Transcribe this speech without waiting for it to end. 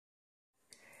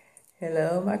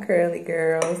Hello, my curly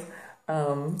girls.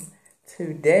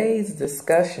 Today's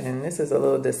discussion, this is a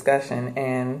little discussion,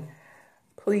 and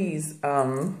please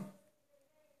chime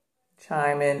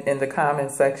in the comment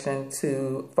section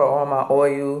for all my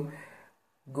oil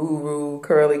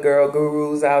curly girl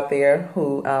gurus out there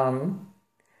who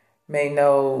may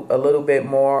know a little bit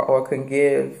more or can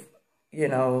give,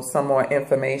 some more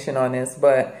information on this.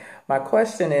 But my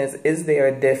question is there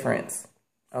a difference?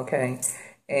 Okay.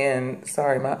 And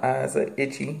sorry, my eyes are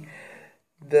itchy.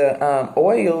 The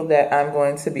oil that I'm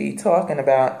going to be talking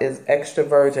about is extra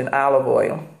virgin olive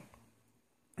oil.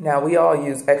 Now, we all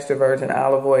use extra virgin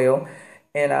olive oil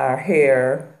in our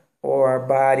hair or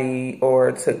body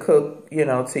or to cook,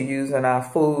 to use in our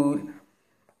food.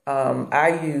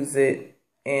 I use it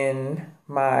in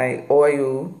my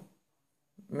oil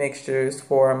mixtures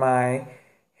for my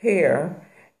hair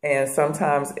and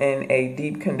sometimes in a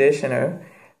deep conditioner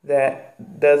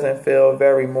that doesn't feel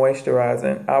very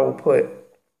moisturizing. I will put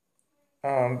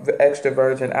the extra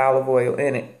virgin olive oil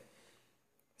in it.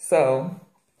 So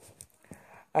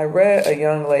I read a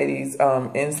young lady's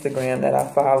Instagram that I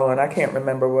follow, and I can't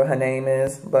remember what her name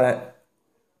is, but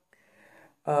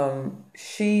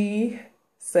she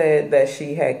said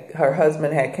that her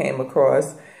husband had came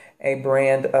across a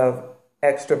brand of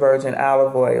extra virgin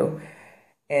olive oil,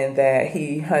 and that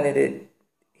he hunted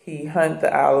the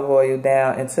olive oil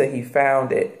down until he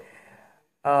found it.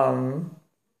 To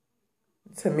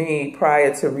me,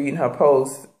 prior to reading her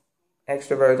post,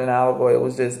 extra virgin olive oil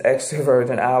was just extra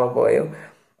virgin olive oil.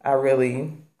 I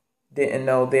really didn't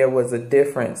know there was a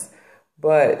difference.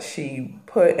 But she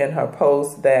put in her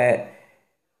post that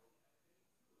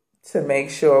to make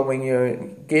sure when you're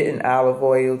getting olive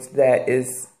oils that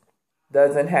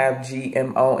doesn't have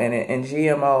GMO in it. And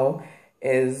GMO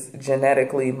is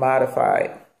genetically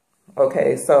modified.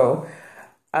 Okay, so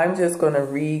I'm just going to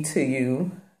read to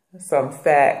you some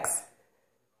facts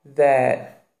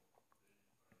that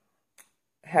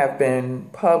have been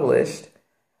published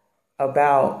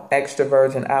about extra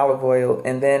virgin olive oil,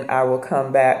 and then I will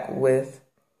come back with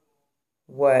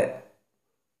what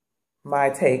my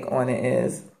take on it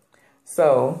is.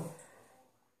 So,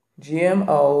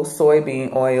 GMO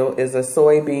soybean oil is a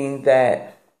soybean that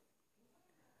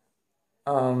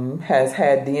has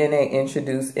had DNA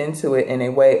introduced into it in a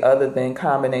way other than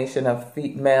combination of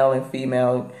male and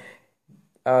female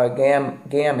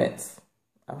gametes.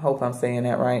 I hope I'm saying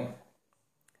that right.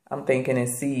 I'm thinking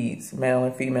it's seeds, male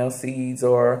and female seeds,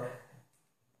 or,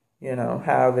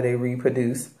 however they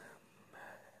reproduce.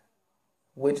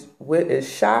 What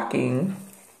is shocking,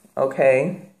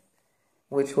 okay,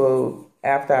 which will,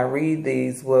 after I read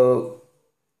these, will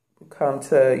come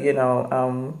to,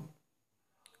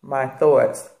 my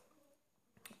thoughts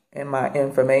and my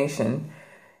information,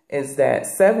 is that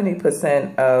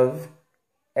 70% of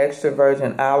extra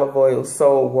virgin olive oil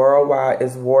sold worldwide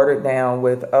is watered down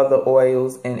with other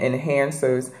oils and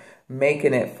enhancers,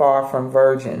 making it far from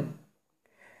virgin.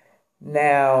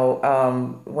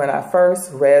 Now, when I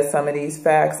first read some of these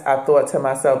facts, I thought to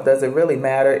myself, does it really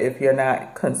matter if you're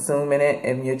not consuming it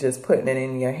and you're just putting it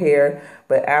in your hair?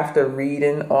 But after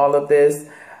reading all of this,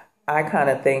 I kind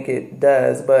of think it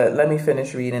does, but let me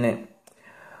finish reading it.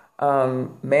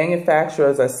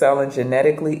 Manufacturers are selling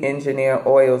genetically engineered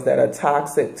oils that are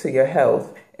toxic to your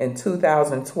health. In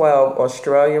 2012,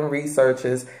 Australian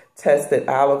researchers tested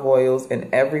olive oils,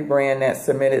 and every brand that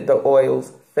submitted the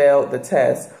oils failed the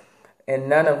test, and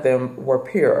none of them were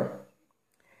pure.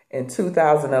 In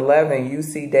 2011,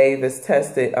 UC Davis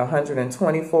tested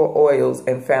 124 oils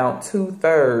and found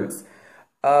 2/3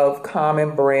 of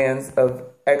common brands of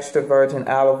extra virgin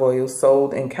olive oil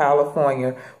sold in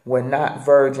California were not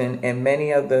virgin, and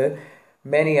many of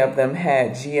them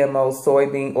had GMO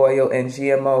soybean oil and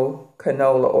GMO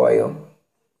canola oil.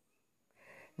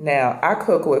 Now, I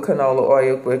cook with canola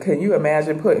oil, but can you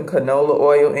imagine putting canola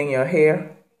oil in your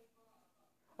hair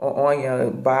or on your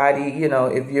body?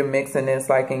 If you're mixing this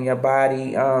like in your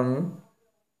body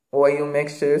oil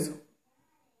mixtures.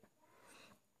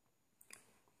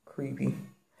 Creepy.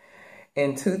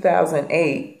 In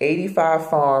 2008, 85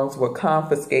 farms were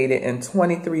confiscated and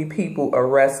 23 people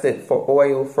arrested for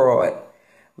oil fraud.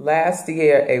 Last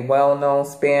year, a well-known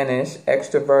Spanish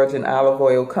extra virgin olive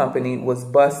oil company was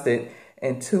busted,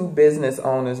 and 2 business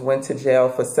owners went to jail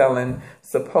for selling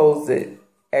supposed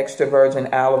extra virgin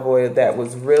olive oil that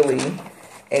was really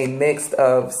a mix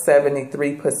of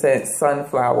 73%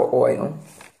 sunflower oil.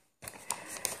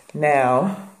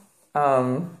 Now,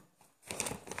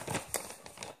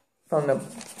 from the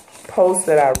post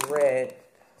that I read,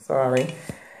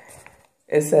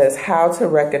 it says how to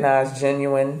recognize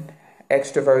genuine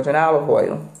extra virgin olive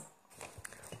oil.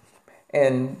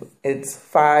 And it's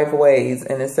 5 ways.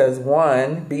 And it says,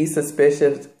 1, be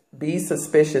suspicious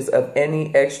of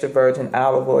any extra virgin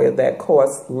olive oil that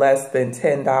costs less than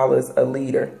 $10 a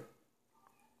liter.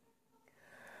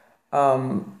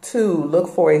 2, look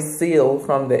for a seal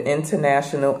from the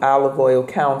International Olive Oil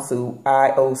Council,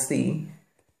 IOC.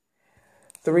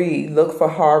 3, look for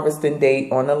harvesting date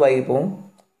on the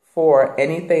label. 4,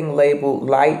 anything labeled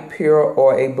light, pure,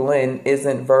 or a blend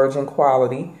isn't virgin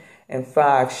quality. And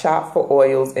 5, shop for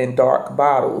oils in dark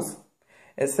bottles.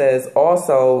 It says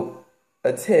also,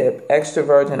 a tip, extra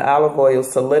virgin olive oil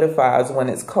solidifies when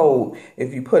it's cold.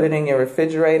 If you put it in your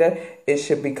refrigerator, it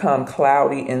should become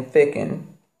cloudy and thicken.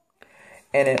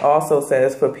 And it also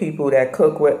says for people that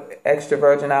cook with extra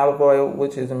virgin olive oil,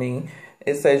 which is me,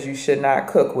 it says you should not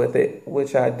cook with it,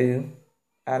 which I do.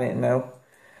 I didn't know.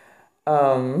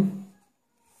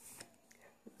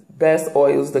 Best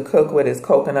oils to cook with is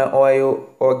coconut oil,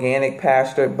 organic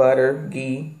pastured butter,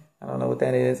 ghee, I don't know what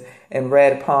that is, and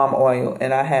red palm oil.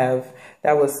 And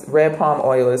red palm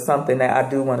oil is something that I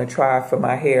do want to try for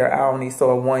my hair. I only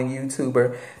saw one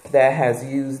YouTuber that has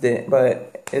used it,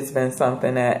 but it's been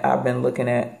something that I've been looking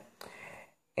at.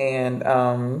 And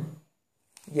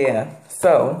yeah,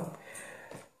 so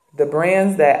the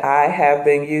brands that I have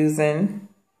been using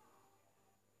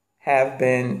have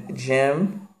been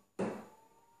Jim.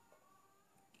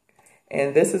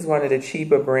 And this is one of the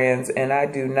cheaper brands, and I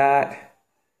do not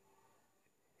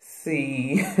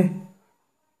see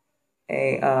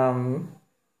a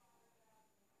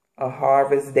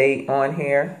harvest date on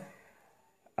here.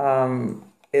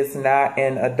 It's not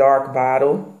in a dark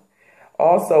bottle.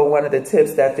 Also, one of the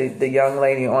tips that the young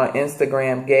lady on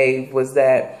Instagram gave was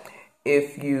that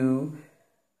if you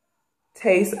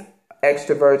taste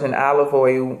extra virgin olive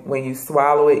oil, when you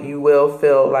swallow it, you will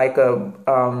feel like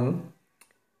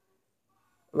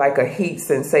a heat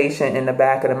sensation in the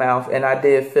back of the mouth. And I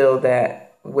did feel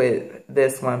that with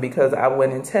this one because I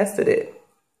went and tested it.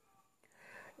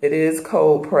 It is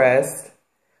cold pressed,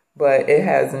 but it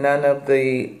has none of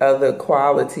the other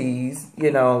qualities,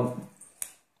 you know,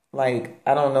 like,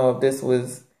 I don't know if this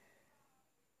was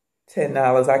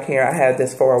 $10. I had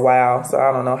this for a while, so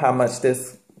I don't know how much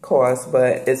this costs,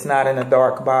 but it's not in a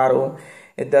dark bottle.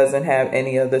 It doesn't have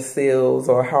any of the seals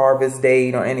or harvest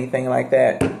date or anything like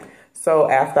that. So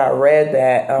after I read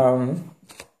that,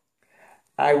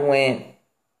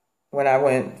 when I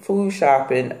went food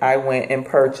shopping, I went and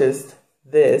purchased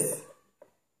this.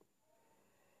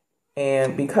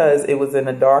 And because it was in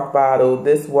a dark bottle,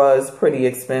 this was pretty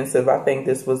expensive. I think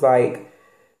this was like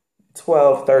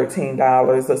 $12,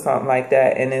 $13 or something like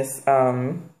that. And it's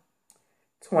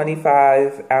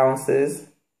 25 ounces.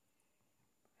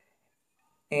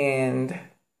 And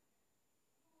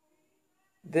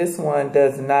this one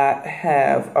does not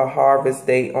have a harvest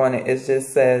date on it. It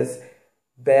just says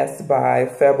best by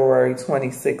February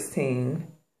 2016.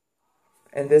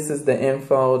 And this is the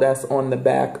info that's on the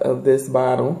back of this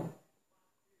bottle.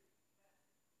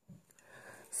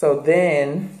 So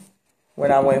then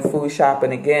when I went food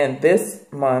shopping again this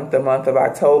month, the month of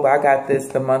October, I got this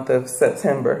the month of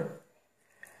September.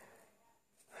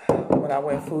 When I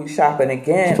went food shopping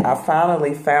again, I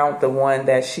finally found the one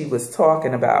that she was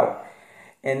talking about.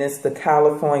 And it's the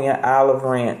California Olive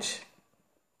Ranch.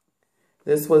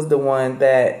 This was the one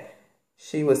that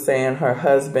she was saying her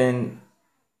husband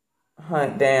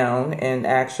hunt down and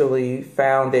actually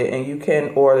found it. And you can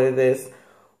order this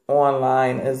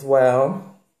online as well.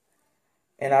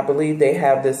 And I believe they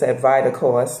have this at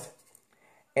Vitacost.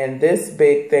 And this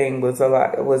big thing was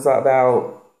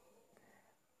about,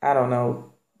 I don't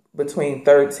know, between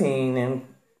 $13 and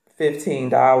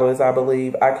 $15, I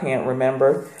believe. I can't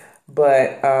remember.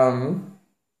 But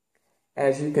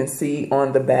as you can see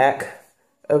on the back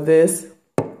of this,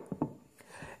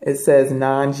 it says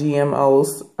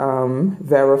non-GMOs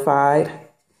verified.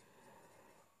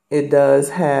 It does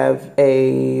have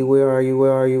a,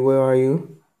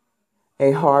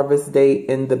 a harvest date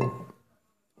in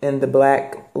the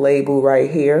black label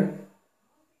right here.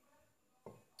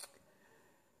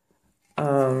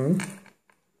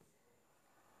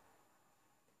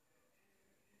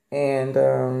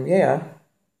 Yeah.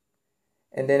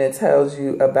 And then it tells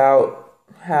you about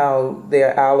how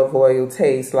their olive oil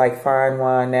tastes, like fine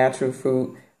wine, natural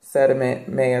fruit, sediment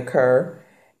may occur.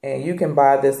 And you can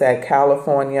buy this at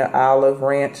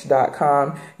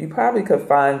CaliforniaOliveRanch.com. You probably could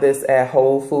find this at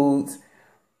Whole Foods.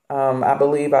 I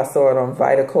believe I saw it on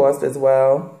Vitacost as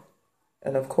well.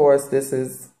 And of course, this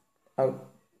is a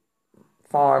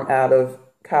farm out of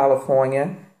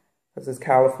California. This is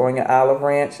California Olive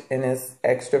Ranch, and it's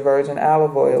extra virgin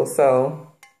olive oil.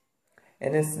 So,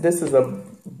 and this is a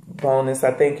bonus.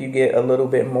 I think you get a little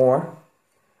bit more.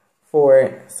 for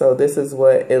it. So this is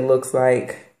what it looks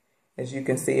like. As you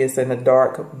can see, it's in a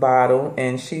dark bottle,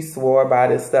 and she swore by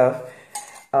this stuff.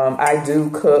 I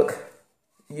do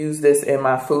use this in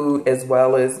my food as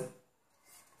well as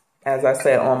I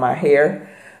said, on my hair.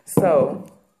 So,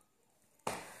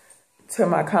 to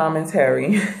my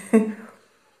commentary,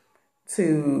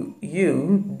 to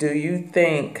you, do you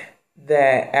think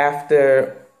that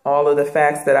after all of the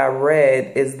facts that I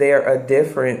read, is there a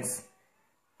difference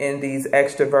in these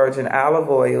extra virgin olive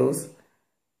oils?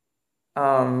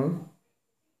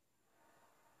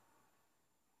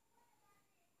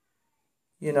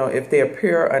 You know, if they're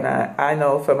pure or not. I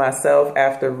know for myself,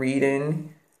 after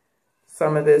reading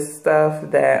some of this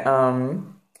stuff, that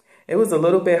it was a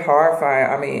little bit horrifying.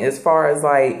 I mean, as far as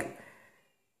like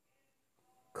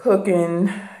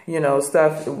cooking, you know,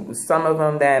 stuff, some of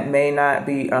them that may not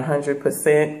be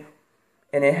 100%,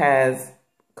 and it has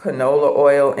canola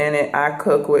oil in it. I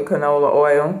cook with canola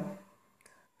oil,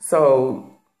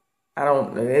 so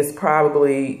it's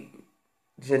probably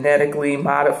genetically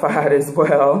modified as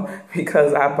well,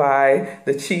 because I buy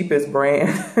the cheapest brand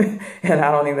and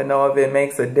I don't even know if it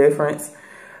makes a difference.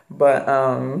 But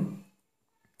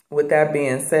with that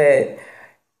being said,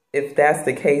 if that's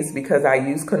the case, because I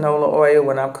use canola oil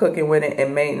when I'm cooking with it,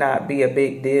 it may not be a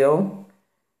big deal,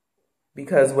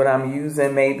 because what I'm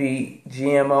using may be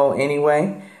GMO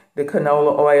anyway, the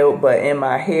canola oil. But in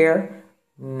my hair,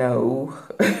 no.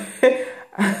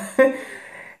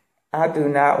 I do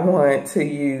not want to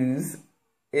use,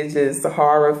 it just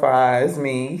horrifies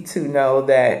me to know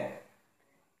that,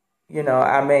 you know,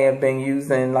 I may have been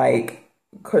using like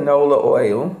canola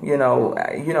oil. You know,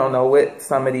 you don't know what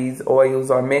some of these oils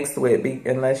are mixed with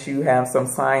unless you have some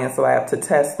science lab to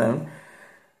test them.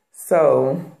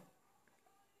 So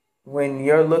when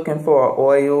you're looking for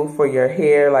oil for your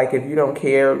hair, like if you don't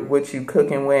care what you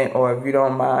cooking with, or if you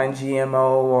don't mind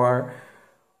GMO or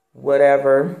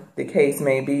whatever the case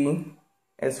may be,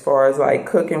 as far as like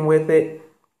cooking with it,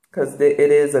 because it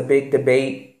is a big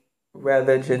debate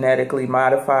whether genetically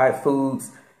modified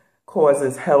foods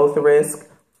causes health risk.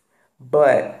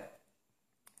 But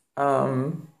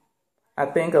I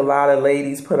think a lot of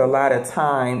ladies put a lot of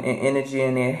time and energy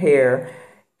in their hair,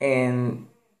 and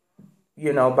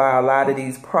you know, buy a lot of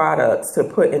these products to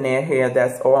put in their hair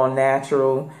that's all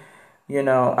natural, you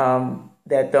know,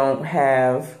 that don't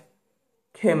have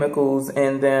chemicals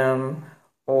in them,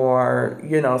 or,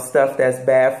 you know, stuff that's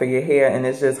bad for your hair. And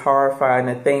it's just horrifying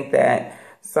to think that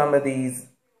some of these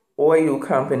oil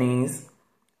companies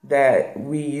that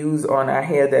we use on our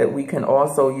hair, that we can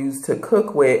also use to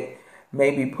cook with,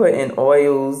 maybe putting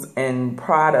oils and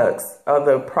products,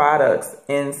 other products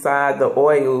inside the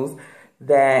oils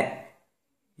that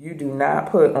you do not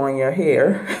put on your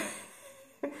hair.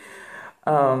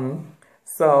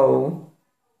 So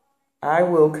I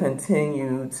will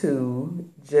continue to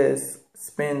just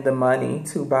spend the money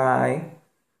to buy.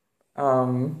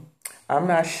 I'm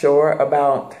not sure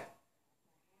about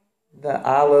the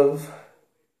Olive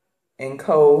 &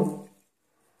 Co.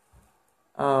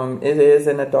 It is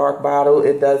in a dark bottle.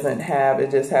 It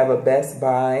just have a Best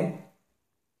Buy.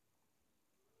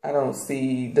 I don't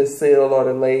see the seal or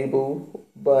the label,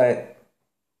 but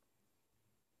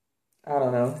I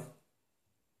don't know.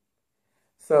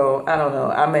 So I don't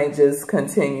know. I may just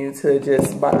continue to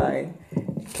just buy,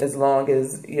 as long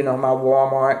as, you know, my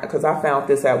Walmart, because I found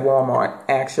this at Walmart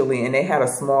actually, and they had a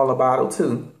smaller bottle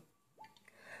too.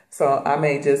 So I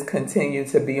may just continue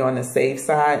to be on the safe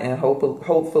side, and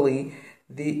hopefully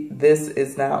this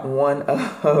is not one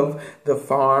of the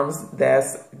farms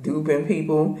that's duping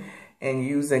people and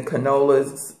using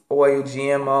canola oil,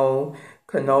 GMO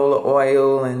canola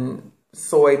oil and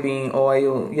soybean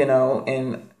oil, you know,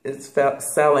 and it's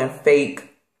selling fake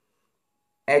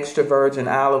extra virgin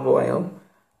olive oil.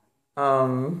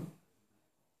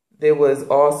 There was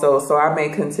also, so I may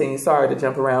continue, sorry to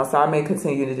jump around, so I may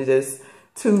continue to just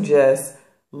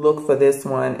look for this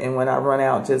one, and when I run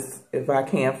out, just, if I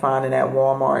can't find it at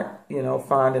Walmart, you know,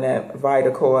 find it at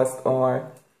VitaCost,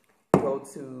 or go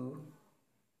to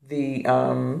the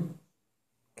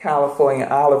California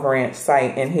Olive Ranch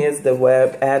site, and here's the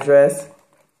web address,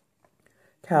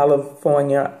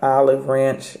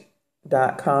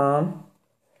 CaliforniaOliveRanch.com.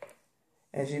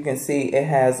 As you can see, it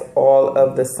has all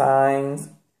of the signs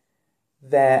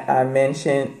that I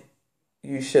mentioned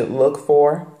you should look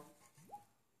for,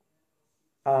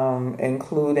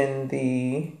 including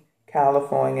the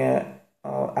California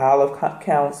Olive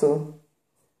Council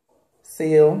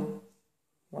seal.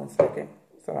 One second,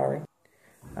 sorry.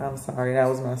 I'm sorry, that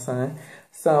was my son.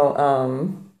 So,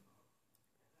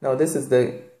 no, this is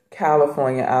the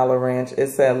California Olive Ranch. It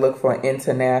said look for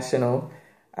international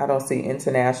I don't see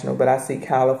international, but I see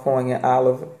California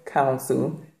Olive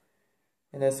Council.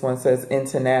 And this one says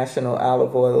International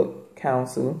Olive Oil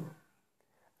Council.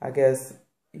 I guess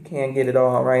you can't get it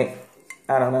all right.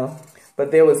 I don't know.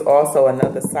 But there was also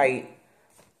another site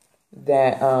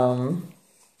that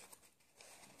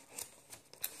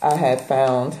I had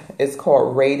found. It's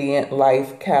called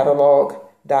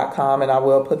RadiantLifeCatalog.com, and I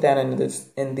will put that in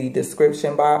the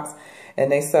description box. And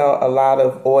they sell a lot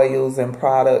of oils and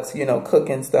products, you know,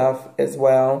 cooking stuff as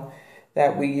well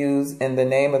that we use. And the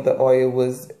name of the oil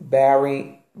was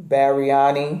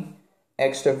Biryani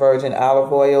extra virgin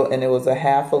olive oil, and it was a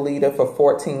half a liter for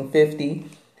 $14.50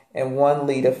 and 1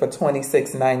 liter for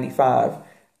 $26.95.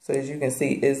 So as you can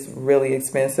see, it's really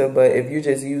expensive, but if you're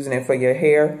just using it for your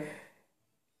hair,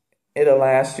 it'll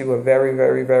last you a very,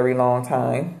 very, very long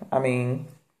time. I mean,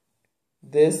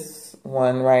 this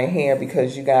one right here,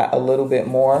 because you got a little bit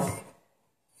more,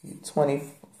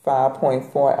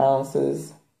 25.4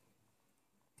 ounces.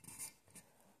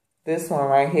 This one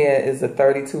right here is a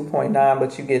 32.9,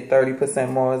 but you get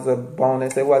 30% more as a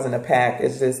bonus. It wasn't a pack.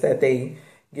 It's just that they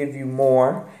give you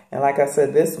more. And like I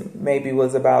said, this maybe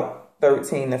was about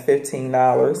 $13 to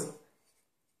 $15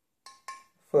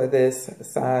 for this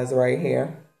size right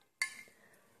here.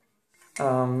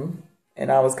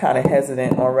 And I was kind of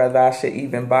hesitant on whether I should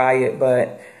even buy it,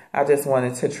 but I just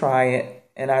wanted to try it.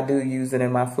 And I do use it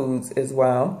in my foods as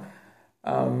well.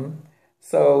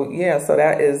 So yeah, so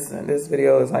this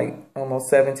video is like almost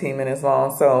 17 minutes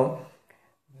long. So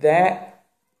that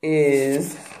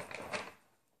is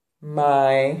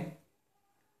my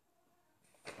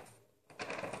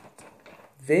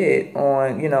vid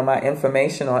on, you know, my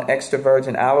information on extra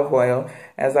virgin olive oil.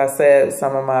 As I said,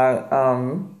 some of my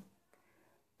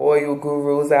oil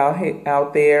gurus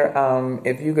out there,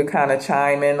 if you could kind of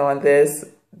chime in on this,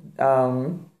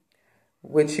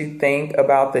 what you think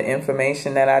about the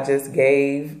information that I just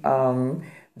gave.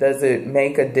 Does it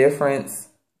make a difference,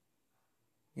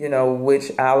 you know,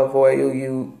 which olive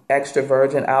oil extra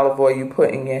virgin olive oil you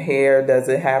put in your hair? Does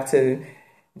it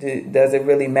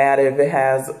really matter if it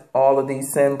has all of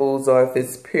these symbols or if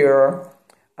it's pure?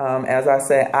 As I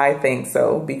said, I think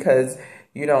so, because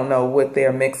you don't know what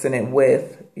they're mixing it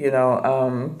with. You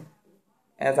know,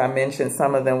 as I mentioned,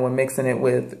 some of them were mixing it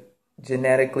with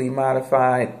genetically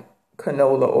modified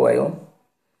canola oil.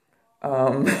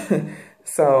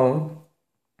 So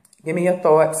give me your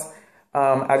thoughts.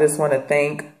 I just want to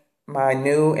thank my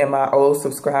new and my old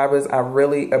subscribers. I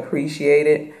really appreciate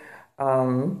it.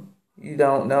 You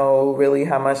don't know really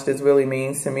how much this really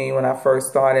means to me. When I first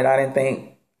started, I didn't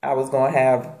think I was going to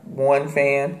have one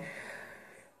fan,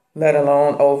 let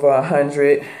alone over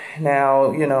 100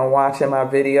 now, you know, watching my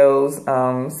videos.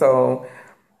 So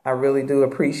I really do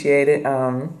appreciate it.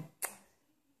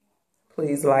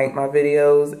 Please like my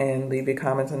videos and leave your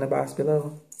comments in the box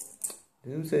below.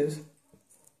 Deuces.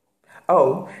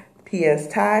 Oh, P.S.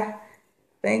 Ty,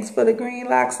 thanks for the green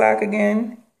lock sock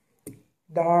again,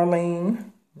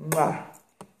 darling. Mwah.